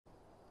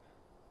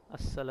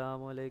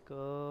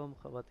अस्सलामुअलैकुम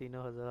ख़वातीन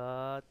व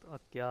हज़रात, और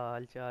क्या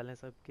हाल चाल हैं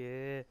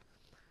सबके।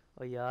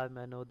 और यार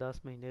मैं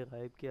 9-10 महीने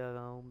गायब किया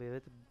रहा हूँ। मेरे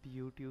तो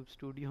यूट्यूब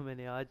स्टूडियो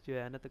मैंने आज जो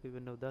है ना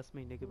तकरीबन 9-10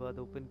 महीने के बाद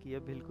ओपन किया,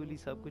 बिल्कुल ही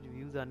सब कुछ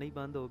व्यूज़ आने ही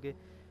बंद हो गए।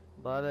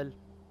 बहरहाल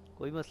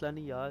कोई मसला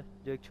नहीं यार,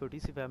 जो एक छोटी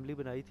सी फैमिली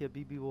बनाई थी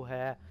अभी भी वो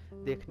है,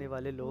 देखने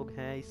वाले लोग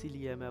हैं,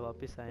 इसीलिए मैं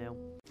वापस आया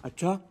हूँ।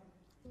 अच्छा।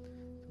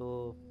 तो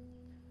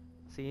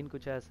सीन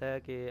कुछ ऐसा है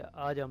कि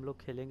आज हम लोग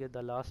खेलेंगे the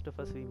last of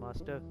us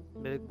remaster.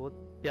 मेरे एक बहुत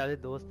प्यारे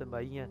दोस्त हैं,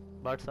 भाई हैं,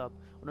 बट साहब,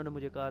 उन्होंने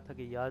मुझे कहा था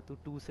कि यार तू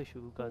 2 से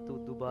शुरू कर, तू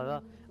दोबारा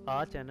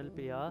आ चैनल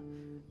पे आ,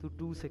 तू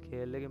 2 से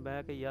खेल। लेकिन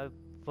मैं कि यार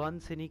 1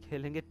 से नहीं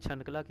खेलेंगे,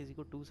 छनकला किसी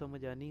को 2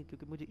 समझ आनी है,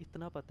 क्योंकि मुझे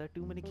इतना पता है,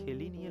 2 मैंने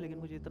खेली नहीं है लेकिन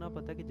मुझे इतना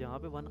पता है कि जहाँ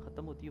पे 1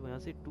 ख़त्म होती है वहाँ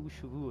से 2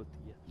 शुरू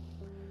होती है।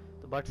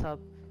 तो बट साहब,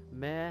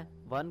 मैं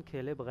 1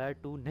 खेले बगैर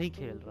 2 नहीं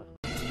खेल रहा।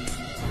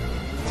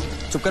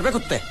 चुप कर बे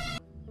कुत्ते।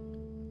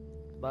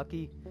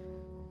 बाकी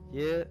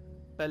ये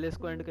पहले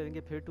इसको एंड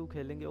करेंगे फिर 2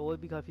 खेलेंगे, और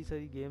भी काफ़ी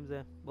सारी गेम्स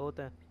हैं, बहुत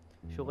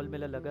हैं। शुगल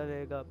मेला लगा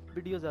रहेगा,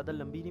 वीडियो ज़्यादा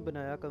लंबी नहीं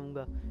बनाया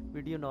करूँगा,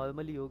 वीडियो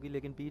नॉर्मल ही होगी,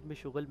 लेकिन बीच में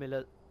शुगल मेला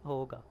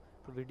होगा।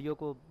 तो वीडियो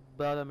को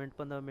 12 मिनट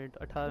 15 मिनट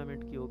 18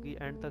 मिनट की होगी,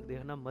 एंड तक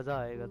देखना, मज़ा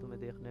आएगा तुम्हें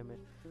देखने में।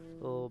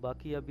 तो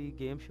बाकी अभी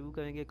गेम शुरू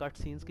करेंगे। कट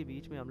सीन्स के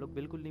बीच में हम लोग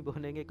बिल्कुल नहीं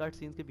बोलेंगे, कट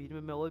सीन्स के बीच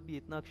में मैं और भी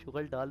इतना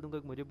शुगल डाल दूंगा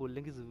कि मुझे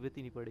बोलने की ज़रूरत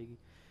ही नहीं पड़ेगी।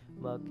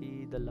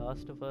 बाकी the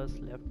last of us,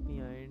 left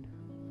behind,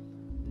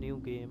 new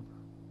game,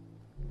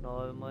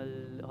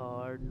 normal,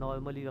 hard,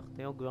 normal ही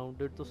रखते हैं।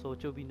 ग्राउंडेड तो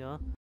सोचो भी ना।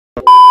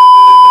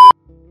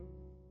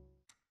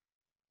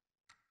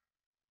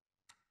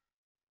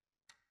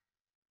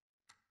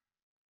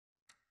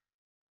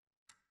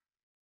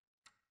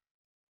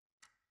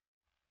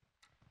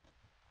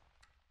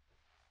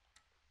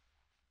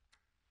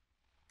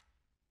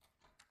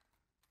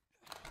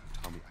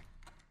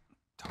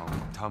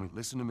 Tommy,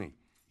 listen to me.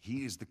 He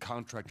is the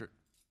contractor.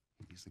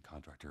 He's the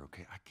contractor,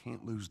 okay? I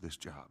can't lose this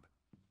job.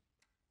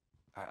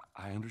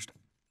 I understand.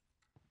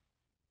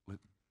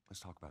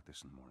 Let's talk about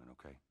this in the morning,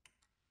 okay?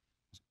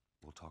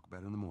 We'll talk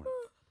about it in the morning.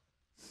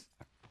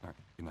 All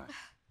right, good night.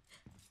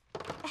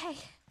 Hey.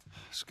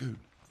 Scoot.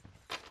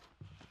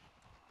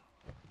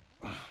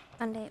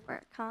 Monday at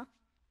work, huh?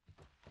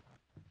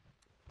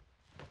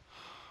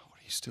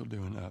 What are you still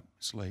doing up?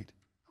 It's late.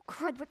 Oh,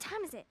 crud, what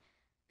time is it?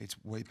 It's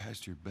way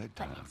past your But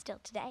bedtime. it's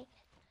still today.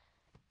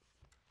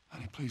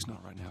 Honey, please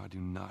not right now. I do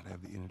not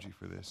have the energy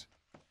for this.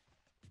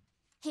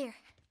 Here,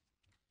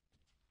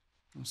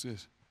 What's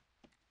this?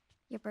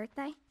 your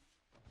birthday?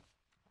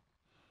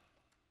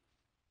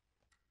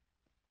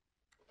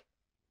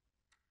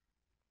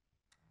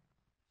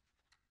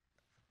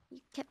 You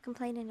kept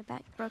complaining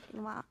about your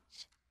broken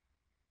watch.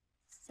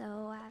 So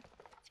I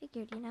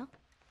figured, you know.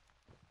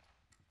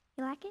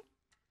 You like it?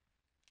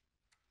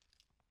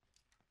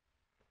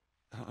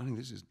 Honey,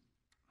 this is...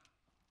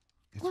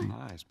 It's What?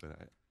 nice,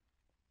 but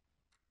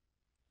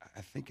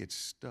I think it's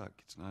stuck.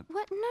 It's not...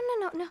 What?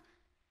 No.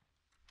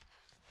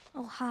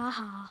 Oh, ha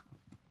ha.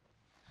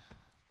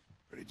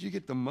 Where did you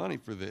get the money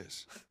for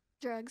this?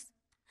 Drugs.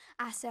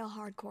 I sell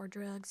hardcore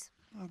drugs.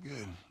 Oh,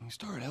 good. You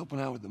started helping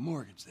out with the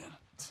mortgage then.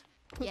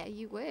 Yeah,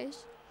 you wish.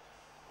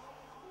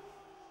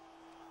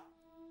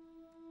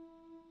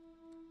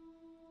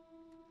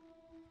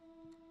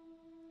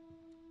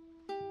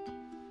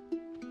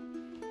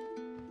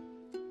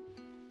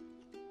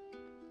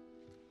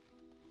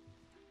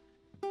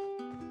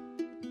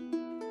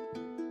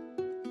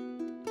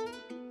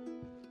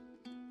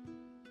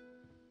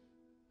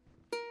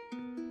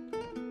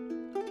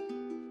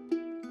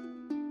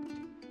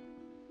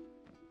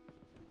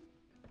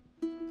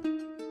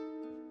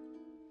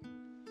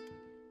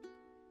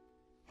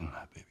 Good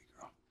night, baby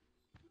girl.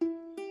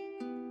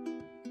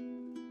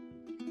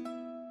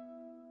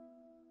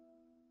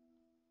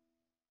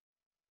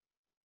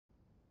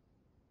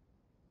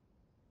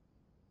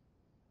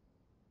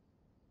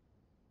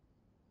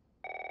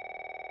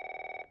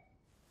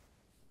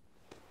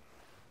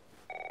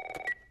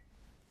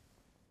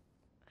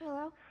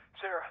 Hello?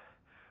 Sarah,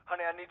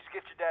 honey, I need to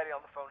get your daddy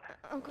on the phone.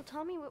 Uncle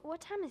Tommy,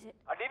 what time is it?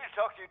 I need to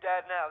talk to your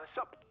dad now. There's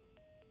something...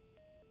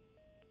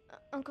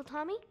 Uncle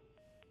Tommy?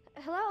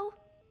 Hello?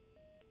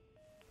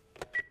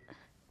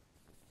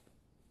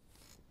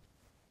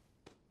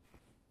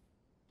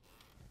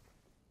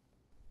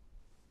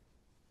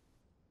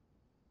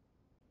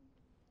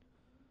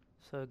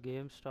 Sir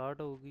game start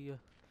हो गई है।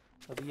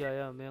 अभी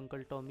आया हमें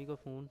uncle Tommy का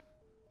phone,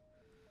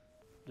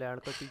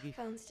 land कटी की।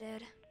 Phone's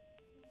dead.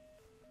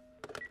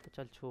 तो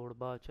चल छोड़,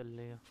 बाहर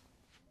चलने हैं।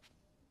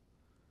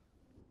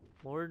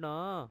 मोड़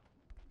ना।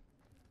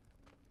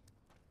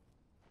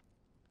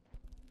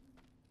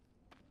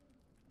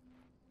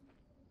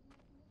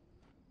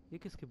 ये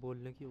किसके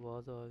बोलने की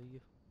आवाज़ आ रही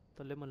है?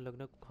 तले मन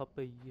लगना खप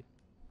रही है,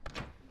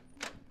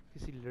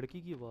 किसी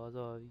लड़की की आवाज़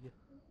आ रही है।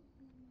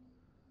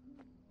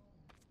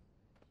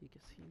 ये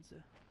क्या सीन्स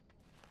है?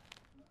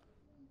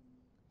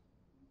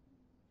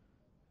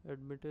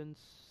 Admittance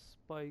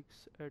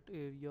spikes eight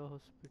area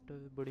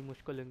hospital, बड़ी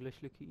मुश्किल इंग्लिश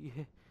लिखी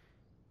है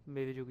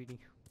मेरे जो भी नहीं।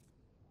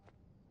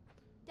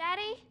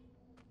 Daddy?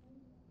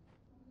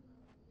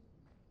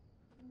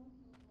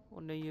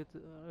 और नहीं ये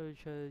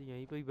शायद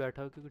यहीं पे ही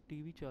बैठा क्योंकि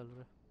टीवी चल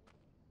रहा है।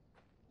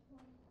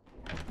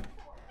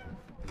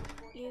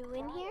 You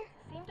in here?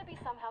 Seem to be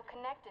somehow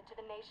connected to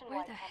the Where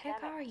nationwide the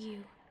pandemic. heck are you?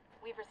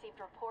 We've received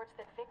reports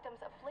that victims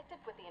afflicted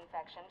with the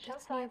infection show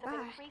That's signs of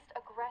nearby. increased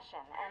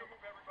aggression, and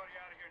Move everybody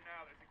out of here now.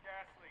 There's a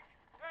gas leak.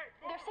 Hey,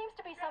 there seems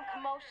to be some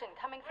commotion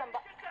coming from.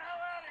 get the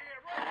hell out of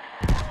here!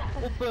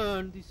 Right?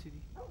 Open the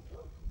city.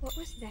 What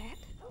was that?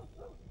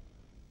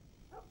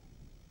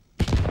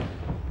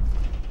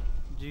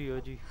 जी हो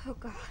जी। Oh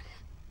God.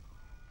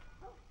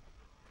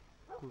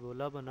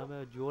 गोला बना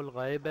मैं जोल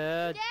गायब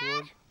है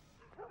जोल।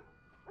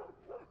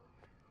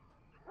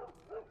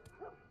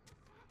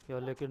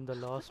 यार लेकिन द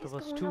लास्ट ऑफ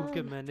अस 2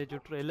 के मैंने जो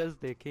ट्रेलर्स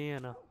देखे हैं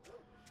ना,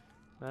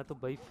 मैं तो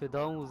भाई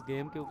फिदा हूँ उस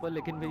गेम के ऊपर,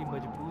 लेकिन मेरी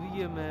मजबूरी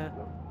है मैं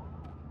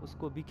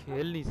उसको भी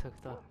खेल नहीं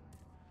सकता।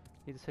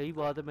 ये सही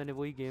बात है, मैंने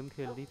वही गेम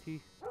खेलनी थी।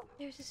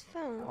 There's his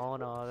phone.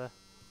 ऑन आ रहा है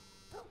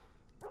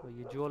तो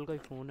ये जोल का ही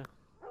फ़ोन है,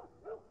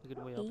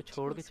 लेकिन वो यहाँ पे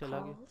छोड़ के चला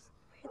गया।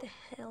 Where the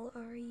hell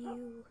are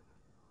you?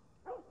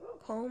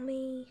 Call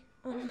me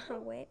on my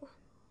way.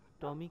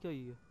 Tommy का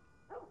ही है।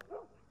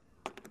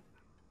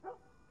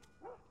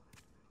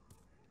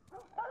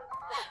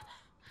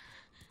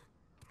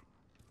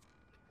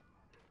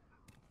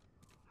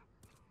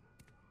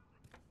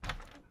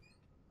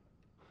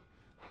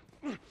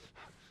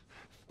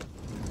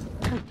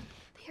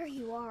 There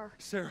you are.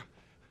 Sarah,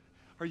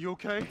 are you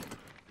okay?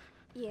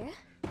 Yeah?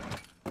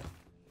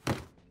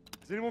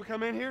 Does anyone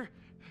come in here?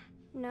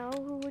 No,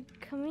 who would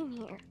come in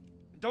here?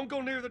 Don't go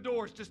near the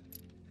doors. Just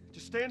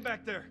stand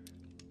back there.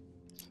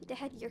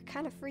 Dad, you're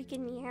kind of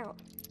freaking me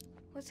out.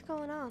 What's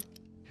going on?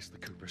 It's the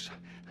Coopers.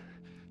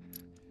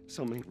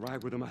 Something ain't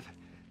right with them. I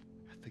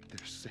think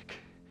they're sick.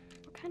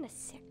 What kind of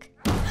sick?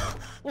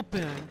 ओ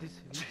बहन दी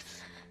सी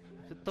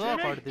इतना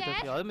काट देता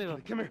था यार मेरा।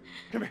 Come here.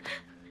 Come here.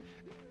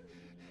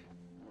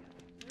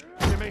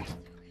 Jimmy.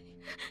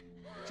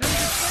 Jimmy,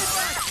 stay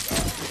back.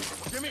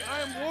 Jimmy, I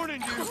am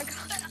warning you.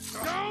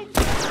 Don't.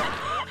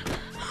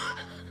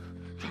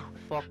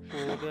 Fuck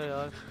हो गया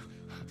यार,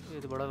 ये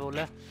तो बड़ा रोल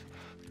है।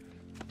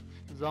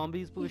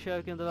 ज़ॉम्बीज़ पूरे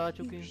शहर के अंदर आ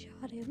चुके You हैं।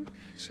 shot him.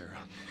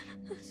 Sarah,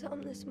 I saw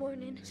him this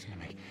morning. listen to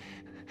me.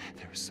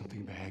 There is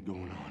something bad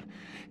going on.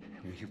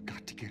 We have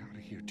got to get out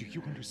of here. Do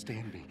you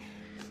understand me?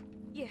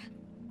 Yeah.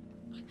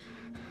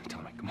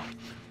 Tommy, come on.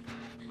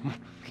 Come on.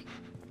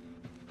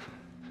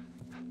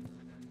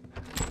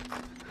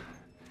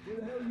 Where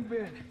the hell you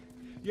been?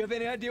 You have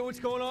any idea what's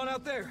going on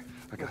out there?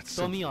 I got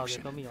Tommy something. आ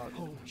गया, Tommy आ गया,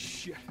 Holy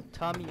shit.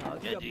 Tommy uh You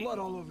गया got ji. blood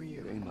all over you.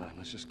 It ain't mine.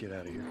 Let's just get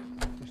out of here.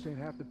 This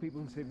ain't half the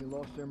people in the city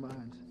lost their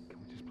minds. Can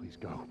we just please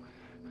go?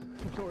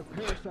 Some sort of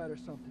parasite or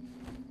something.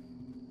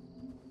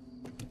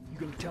 You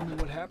gonna tell me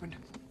what happened?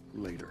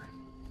 Later.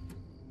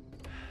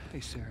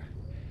 Hey, Sarah.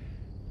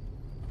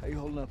 How you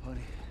holding up,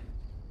 honey?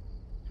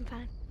 I'm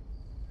fine.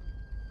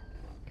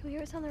 Can we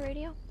hear us on the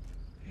radio?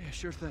 Yeah,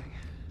 sure thing.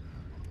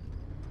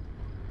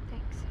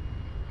 Thanks.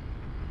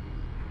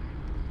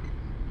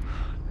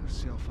 No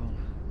cell phone.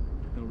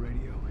 No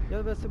radio.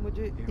 यार वैसे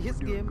मुझे इस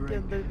game के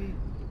अंदर भी,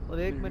 और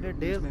एक मैंने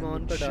डेज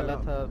गॉन का डाला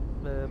था,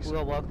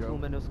 पूरा वॉक थ्रू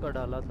मैंने उसका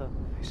डाला था।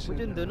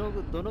 मुझे इन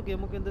दोनों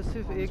गेमों के अंदर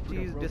सिर्फ एक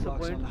चीज़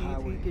डिसअपॉइंट की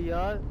थी कि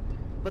यार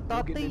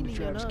बताते ही नहीं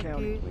है ना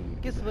कि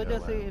किस वजह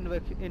से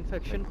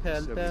इन्फेक्शन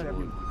फैलता है,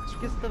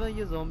 किस तरह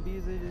ये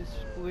ज़ॉम्बीज़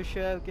पूरे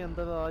शहर के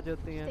अंदर आ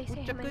जाते हैं, कुछ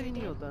चक्कर ही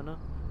नहीं होता ना।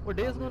 और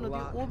डेज गॉन होती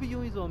है वो भी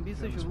यूं ही ज़ॉम्बी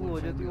से शुरू हो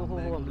जाती है, ओहो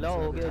हमला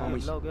हो गया जी,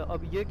 हमला हो गया।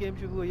 अब ये गेम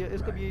शुरू हुई है,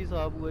 इसका भी यही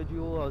हिसाब हुआ है जी,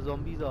 वो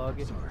ज़ॉम्बीज़ आ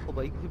गए। और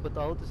भाई फिर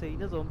बताओ तो सही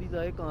ना, ज़ॉम्बीज़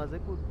आए कहाँ से?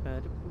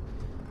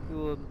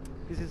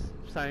 किसी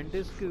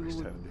साइंटिस्ट के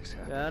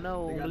है ना,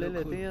 वो उंगले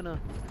लेते हैं ना,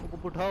 वो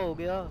पुठा हो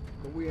गया,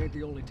 But we ain't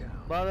the only town.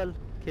 पागल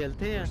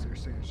खेलते हैं। First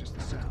they're saying it's just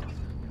the south.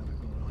 Now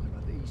they're going on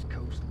about the east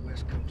coast, the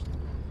west coast.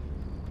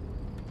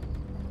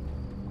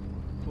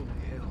 Holy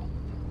hell.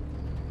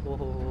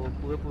 ओहो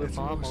पूरे That's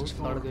फार्म Lewis's हाउस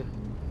सड़ farm. गए।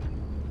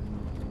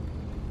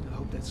 I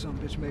hope that some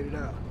bitch made it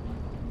out.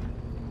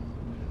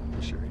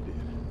 I'm sure he did.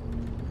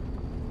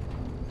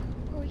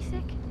 Are we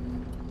sick?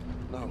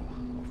 No,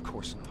 of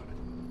course not.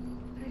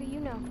 How do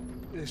you know?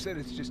 They said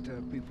it's just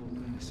people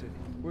in the city.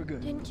 We're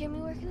good. Didn't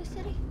Jimmy work in the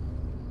city?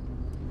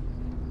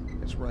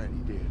 That's right,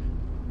 he did.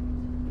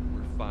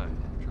 We're fine.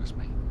 Trust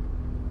me.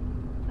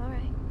 All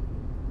right.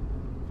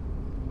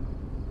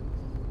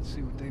 Let's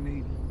see what they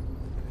need.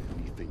 What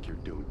do you think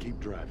you're doing? Keep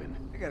driving.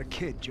 I got a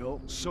kid, Joel.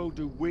 So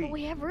do we. But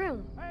we have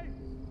room.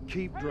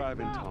 Keep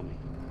driving, Tommy.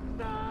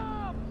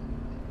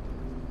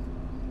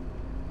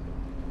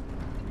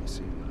 You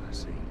see what I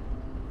see?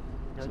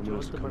 यार Someone जोर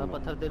else तो come बड़ा along.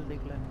 पत्थर दिल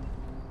निकला है।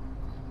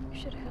 You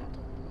should have helped.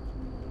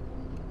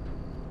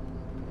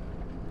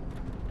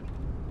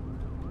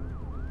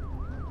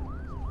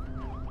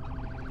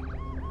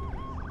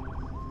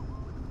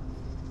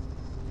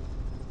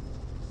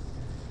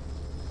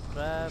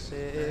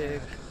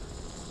 Traffic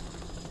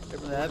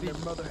Everyone and their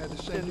mother had the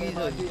same damn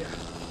Easy. idea.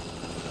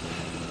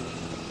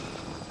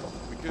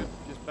 We could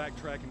just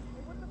backtracking.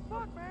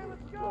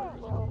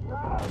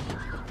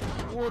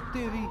 वो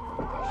तेरी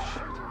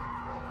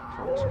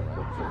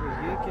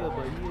ये क्या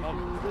भाई, ये तो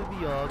उधर भी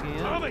आ गए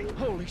हैं। Tommy!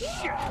 Holy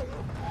shit!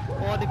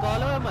 और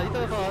निकाला है, हमारी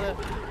तरफ आ रहा है।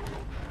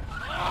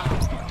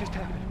 What just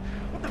happened?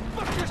 What the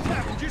fuck just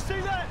happened? Did you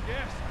see that?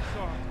 Yes, I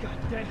saw it. God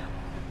damn.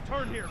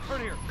 Turn here,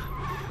 turn here.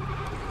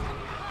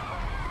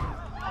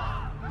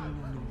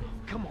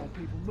 Come on,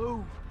 people,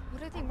 move.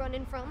 What are they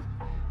running from?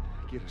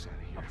 Get us out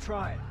of here. I'm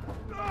trying.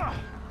 Oh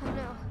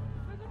no.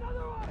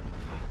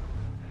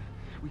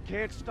 We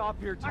can't stop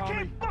here, Tommy. I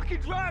can't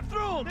fucking drive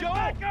through them, Joe!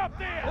 Back up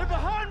there! They're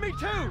behind me,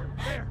 too!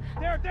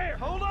 There!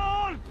 Hold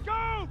on!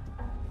 Go!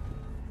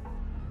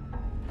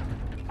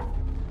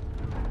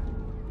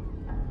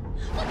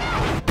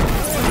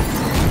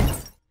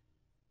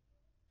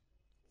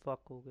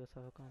 Fuck हो गया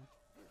सारा काम।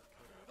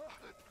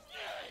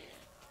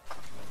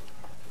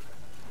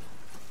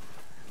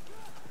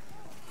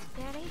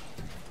 Daddy?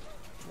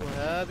 वो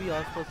है भी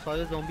आसपास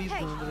सारे zombies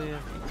घूम रहे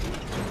हैं।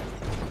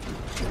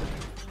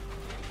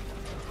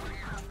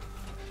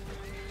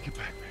 Get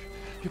back, man.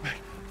 Get back.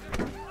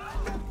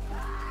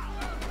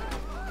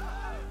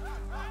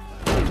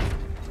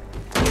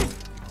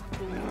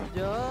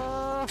 जा।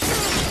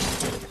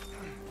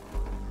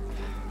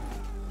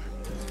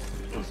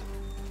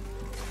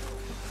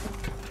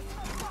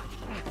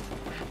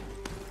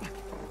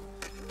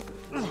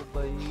 ओ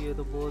भाई ये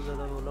तो बहुत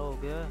ज़्यादा रोला हो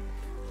गया।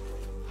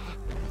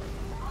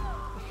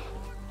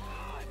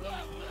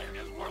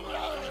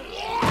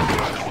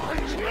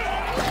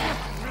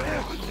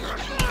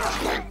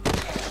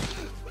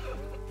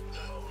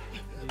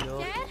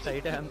 सही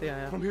टाइम पे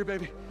आया। I'm here,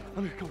 baby.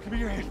 I'm here. Come, give me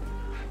your hand.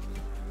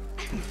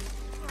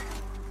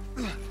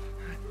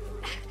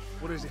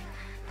 What is it?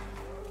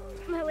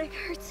 My leg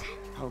hurts.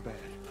 How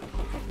bad?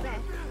 It's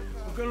bad.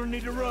 We're gonna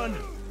need to run.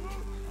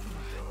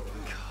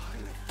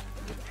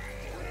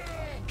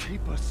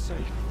 Keep us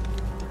safe.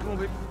 Come on,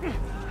 baby.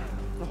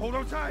 Now hold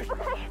on tight.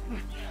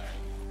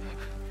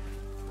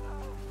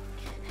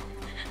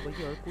 भाई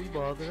यार कोई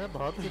भाग रहा है,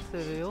 भाग किससे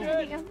रहे हो?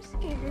 Daddy, I'm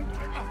scared.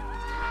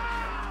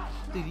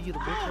 तेरी ये तो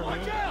बहुत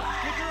Watch है। out!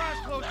 Keep your eyes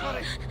closed,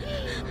 buddy.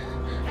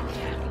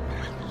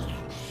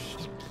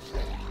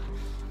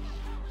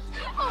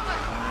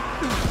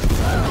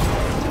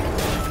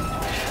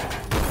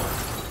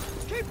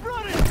 Keep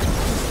running!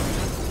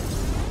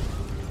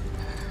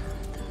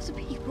 Those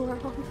people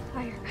are on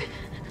fire.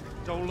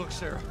 Don't look,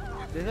 Sarah.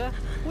 देखा?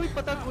 कोई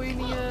पता कोई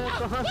नहीं है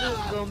कहाँ से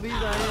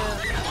ज़ॉम्बीज़ आए हैं।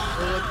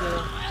 और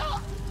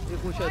ये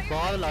कुछ शायद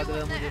बाहर लग रहा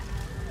है मुझे।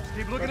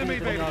 Keep looking at me,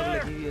 baby. आग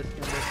लगी हुई है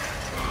इसके अंदर।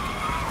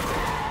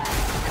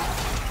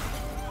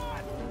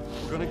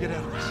 We're gonna get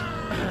out of this.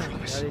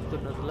 यार एक तो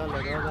नज़ला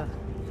लगा हुआ है,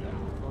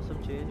 मौसम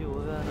चेंज हो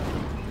रहा है ना।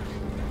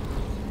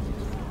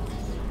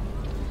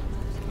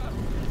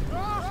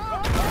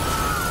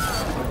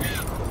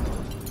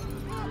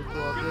 ये तो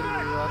आगे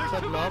रास्ता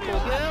ब्लॉक हो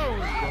गया,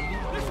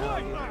 This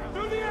way!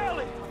 Through the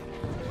alley!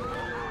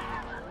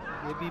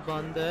 ये भी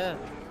बंद है।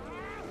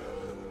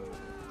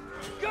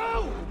 Go!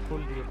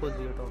 खोल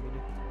दिया टॉमी ने।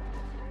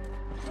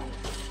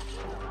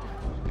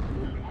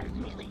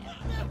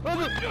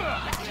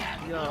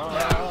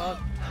 यार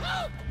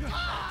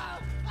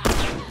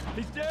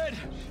He's dead!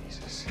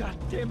 Jesus. God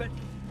damn it!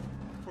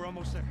 We're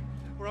almost there.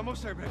 We're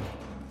almost there, baby.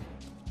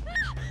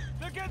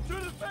 They're getting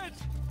through the fence!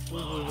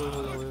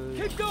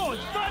 Keep going!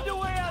 Find a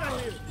way out of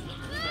here!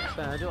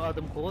 भैं जो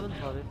आदमखोर हैं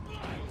सारे।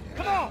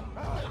 Come on!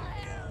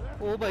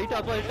 ओ भाई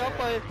टॉप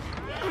आए।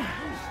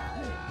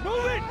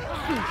 Move it!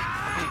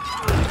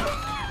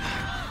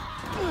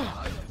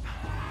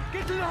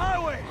 Get to the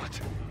highway!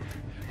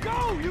 Go!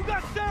 You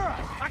got Sarah!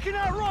 I can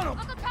outrun them!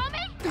 Uncle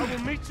Tommy? I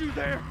will meet you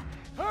there!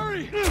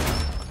 Hurry!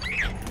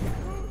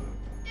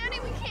 Daddy,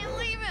 we can't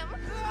leave him.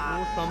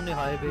 वो सामने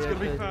highway It's है,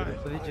 gonna be fine.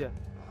 Bridge है।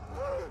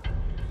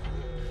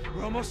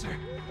 We're almost there.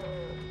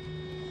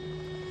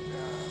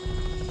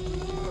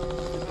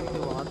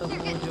 वहाँ तक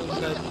पहुँचूँ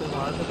शायद, फिर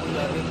वहाँ से कोई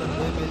आगे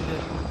कंधे मिल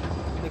जाए,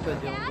 निकल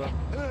जाऊँगा।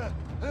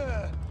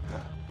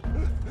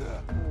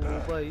 ओ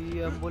भाई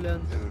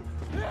एम्बुलेंस।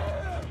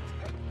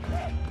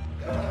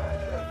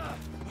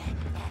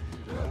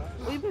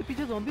 ओए मेरे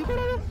पीछे ज़ॉम्बी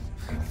पड़ा है।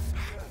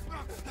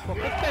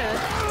 पकड़ पे है।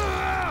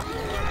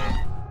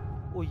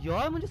 ओ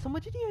यार मुझे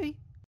समझ ही नहीं आई।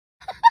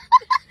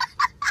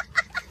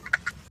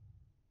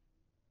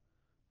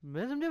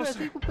 मैं समझा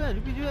वैसे ही कोई पहन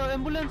पीछे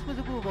एम्बुलेंस में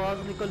से कोई आवाज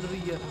निकल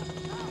रही है।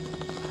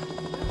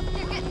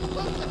 You're getting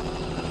closer.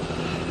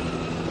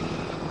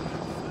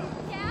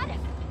 Dad?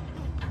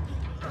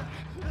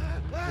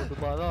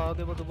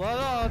 वो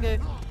दोबारा आ गए।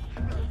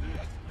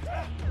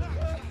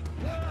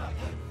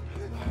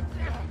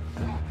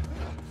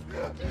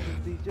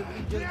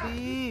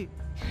 जल्दी।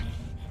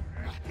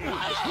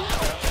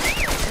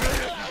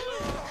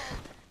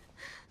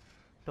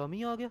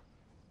 टॉमी आ गया।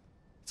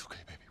 It's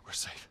okay, baby. We're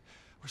safe.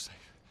 We're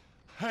safe.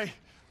 Hey,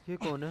 ये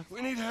कौन है?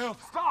 we need help.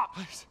 Stop!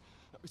 Please.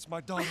 It's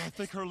my daughter. I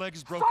think her leg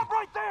is broken. Stop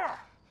right there!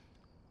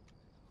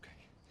 Okay.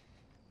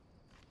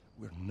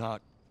 We're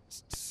not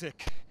sick.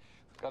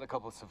 Got a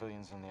couple of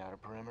civilians on the outer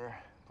perimeter.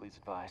 Please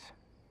advise.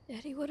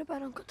 Daddy, what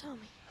about Uncle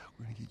Tommy?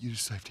 We're gonna get you to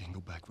safety and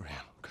go back for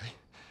him, okay?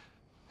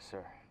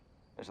 Sir,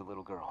 there's a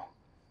little girl.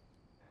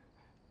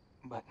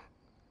 But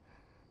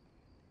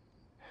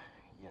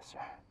Yes, sir.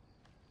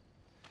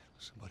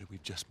 Somebody,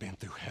 we've just been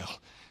through hell.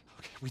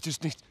 Okay, we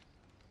just need...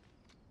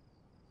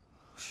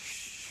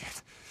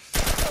 Shit.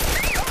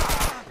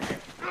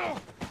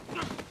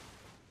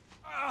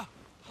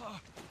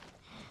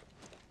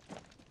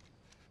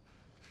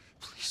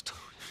 Please don't.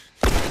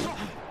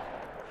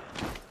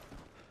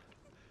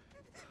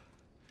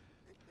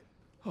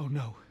 Oh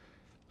no.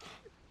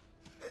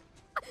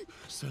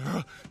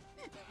 Sarah.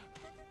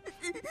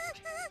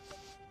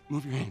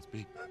 Move your hands,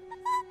 baby.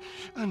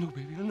 I know,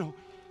 baby, I know.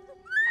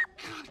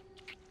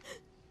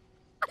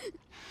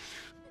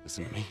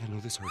 Listen to me, I know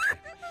this hurts,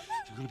 baby.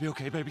 You're gonna be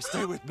okay, baby.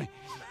 Stay with me.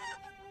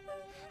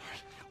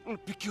 I'm gonna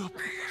pick you up.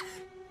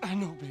 I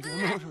know, baby, I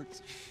know it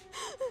hurts.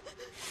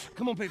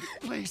 Come on, baby,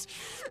 please.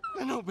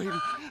 I know, baby,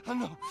 I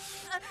know.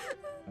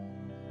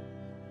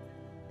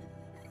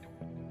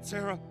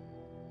 Sarah.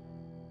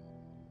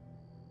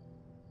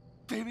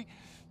 Baby.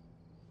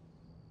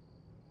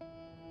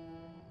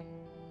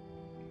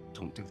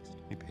 Don't do this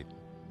to me, baby.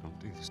 Don't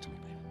do this to me,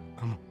 baby.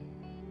 Come on.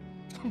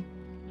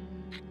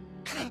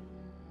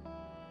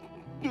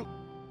 No.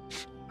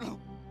 No.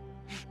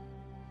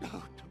 No, no,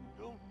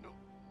 no, no.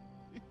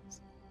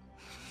 Please.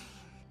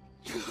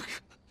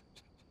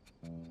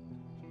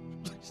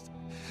 Please.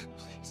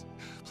 Please.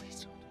 Please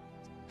don't.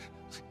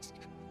 Please.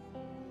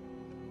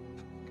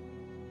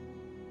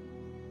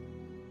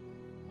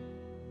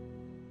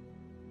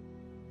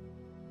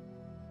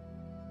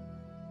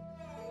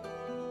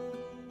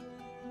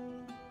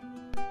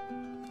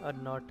 A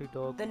Naughty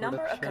Dog The number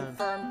of production.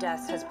 confirmed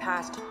deaths has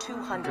passed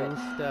 200.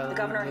 Ghost The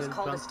governor has Male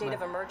called a Drunk state Man.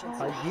 of emergency.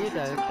 हाँ ये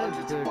director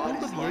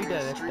बिल्कुल यही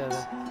director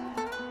है.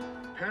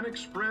 Panic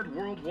spread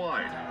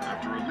worldwide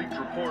after a leaked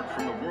report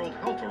from the World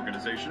Health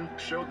Organization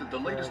showed that the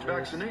latest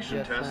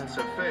vaccination tests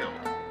have failed.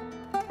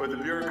 With the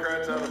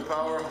bureaucrats out of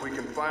power, we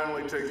can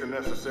finally take the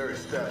necessary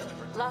steps.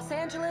 Los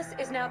Angeles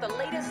is now the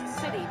latest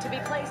city to be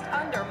placed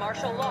under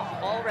martial law.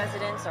 All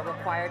residents are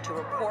required to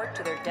report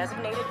to their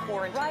designated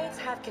quarantine. Riots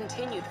have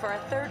continued for a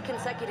third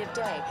consecutive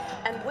day,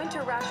 and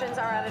winter rations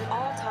are at an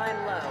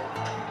all-time low.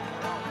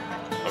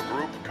 A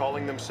group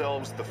calling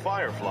themselves the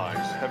Fireflies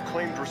have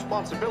claimed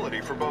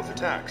responsibility for both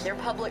attacks. Their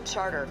public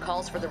charter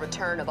calls for the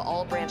return of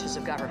all branches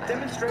of government.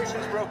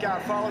 Demonstrations broke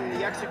out following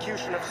the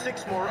execution of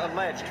 6 more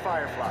alleged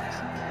Fireflies.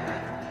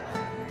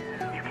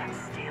 You can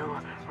still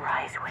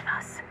rise with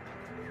us.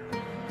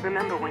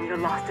 Remember, when you're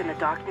lost in the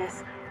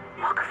darkness,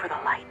 look for the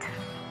light.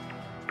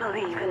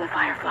 Believe in the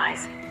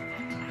Fireflies.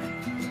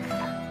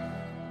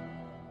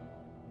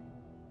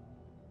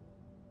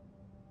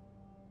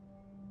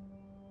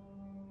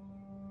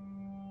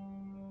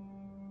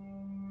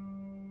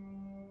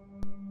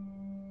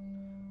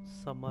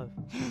 Summer.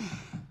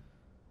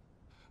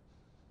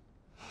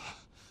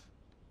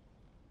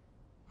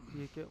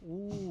 ये क्या?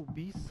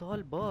 20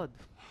 साल बाद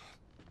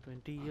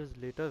 20 years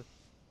later.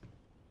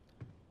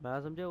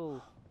 मैं समझा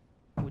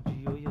वो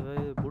जियो ही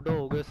है, बूढ़ा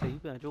हो गया सही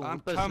पे जो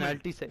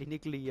पर्सनालिटी सही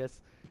निकली.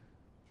 यस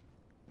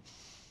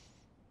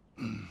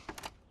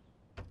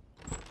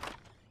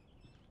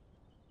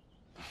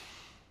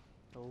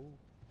ओह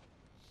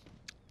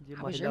ये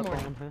महिला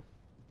कौन है?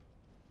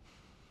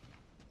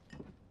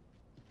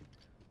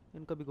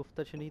 इनका भी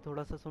गुफ्तशनी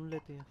थोड़ा सा सुन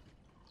लेते हैं.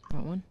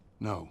 Want one?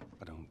 No,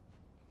 I don't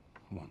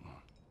want one.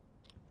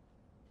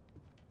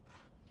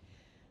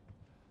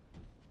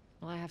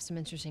 Well, I have some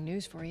interesting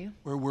news for you.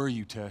 Where were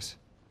you, Tess?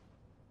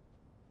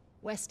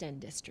 West End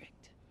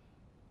District.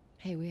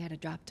 Hey, we had a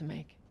drop to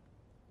make.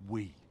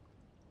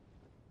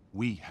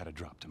 We had a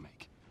drop to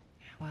make.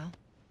 Well,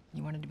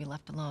 you wanted to be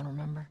left alone,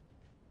 remember?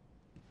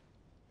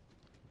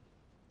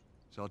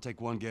 So I'll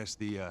take one guess.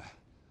 The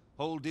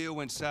whole deal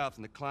went south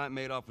and the client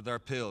made off with our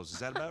pills. Is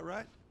that about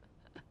right?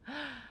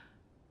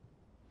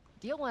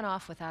 Deal went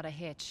off without a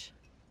hitch.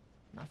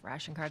 Enough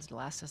ration cards to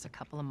last us a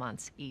couple of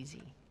months,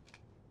 easy.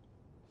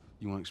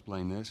 You want to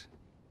explain this?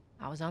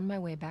 I was on my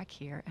way back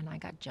here, and I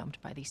got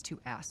jumped by these 2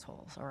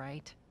 assholes, all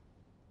right?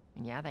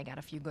 And yeah, they got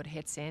a few good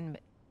hits in,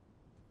 but...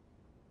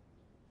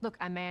 Look,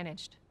 I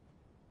managed.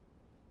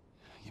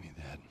 Give me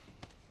that.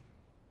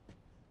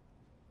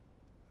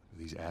 Are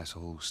these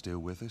assholes still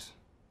with us?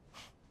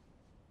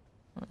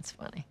 That's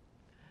funny.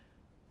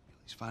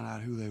 At least find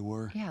out who they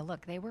were. Yeah,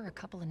 look, they were a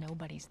couple of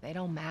nobodies. They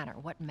don't matter.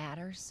 What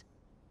matters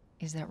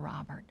is that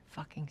Robert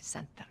fucking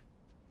sent them.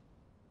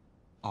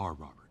 Our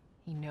Robert.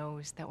 He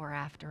knows that we're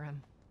after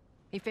him.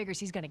 He figures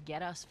he's gonna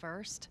get us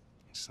first.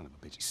 Son of a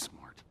bitch, he's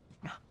smart.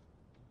 No.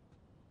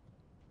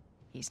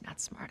 He's not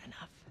smart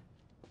enough.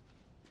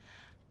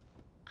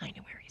 I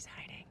know where he's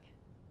hiding.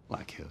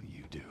 Like hell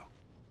you do.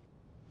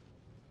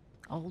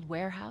 Old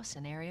warehouse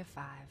in Area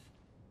 5.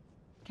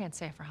 Can't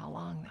say for how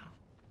long, though.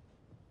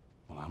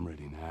 Well, I'm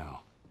ready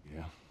now,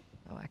 yeah?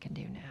 Oh, I can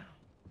do now.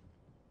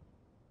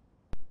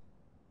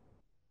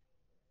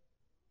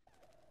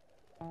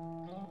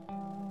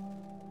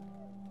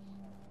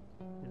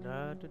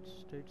 United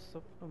States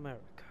of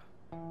America.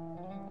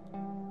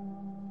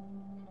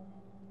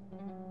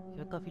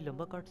 यार काफी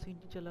लंबा cut scene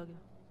ही चला गया.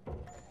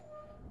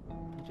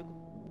 मुझे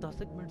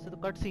 10 minute से तो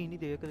cut scene ही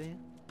देख रहे हैं.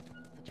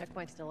 The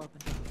checkpoint's still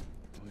open.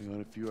 Only got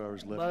a few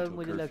hours left पर until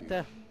मुझे लगता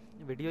curfew. है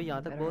वीडियो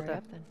यहाँ तक Better बहुत hurry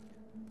है, up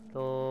then.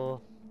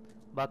 तो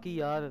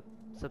बाकी यार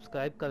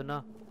सब्सक्राइब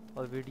करना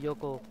और वीडियो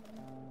को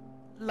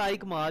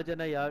लाइक मार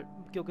जाना यार,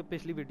 क्योंकि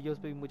पिछली वीडियोस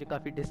पे भी मुझे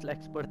काफ़ी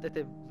डिसलाइक्स पड़ते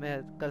थे।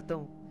 मैं करता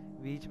हूँ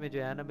बीच में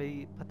जो है ना,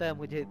 मेरी पता है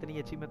मुझे इतनी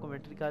अच्छी मैं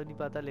कमेंट्री कर नहीं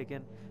पाता,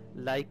 लेकिन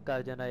लाइक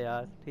कर जाना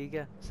यार, ठीक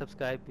है,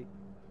 सब्सक्राइब भी।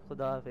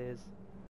 खुदा हाफिज़।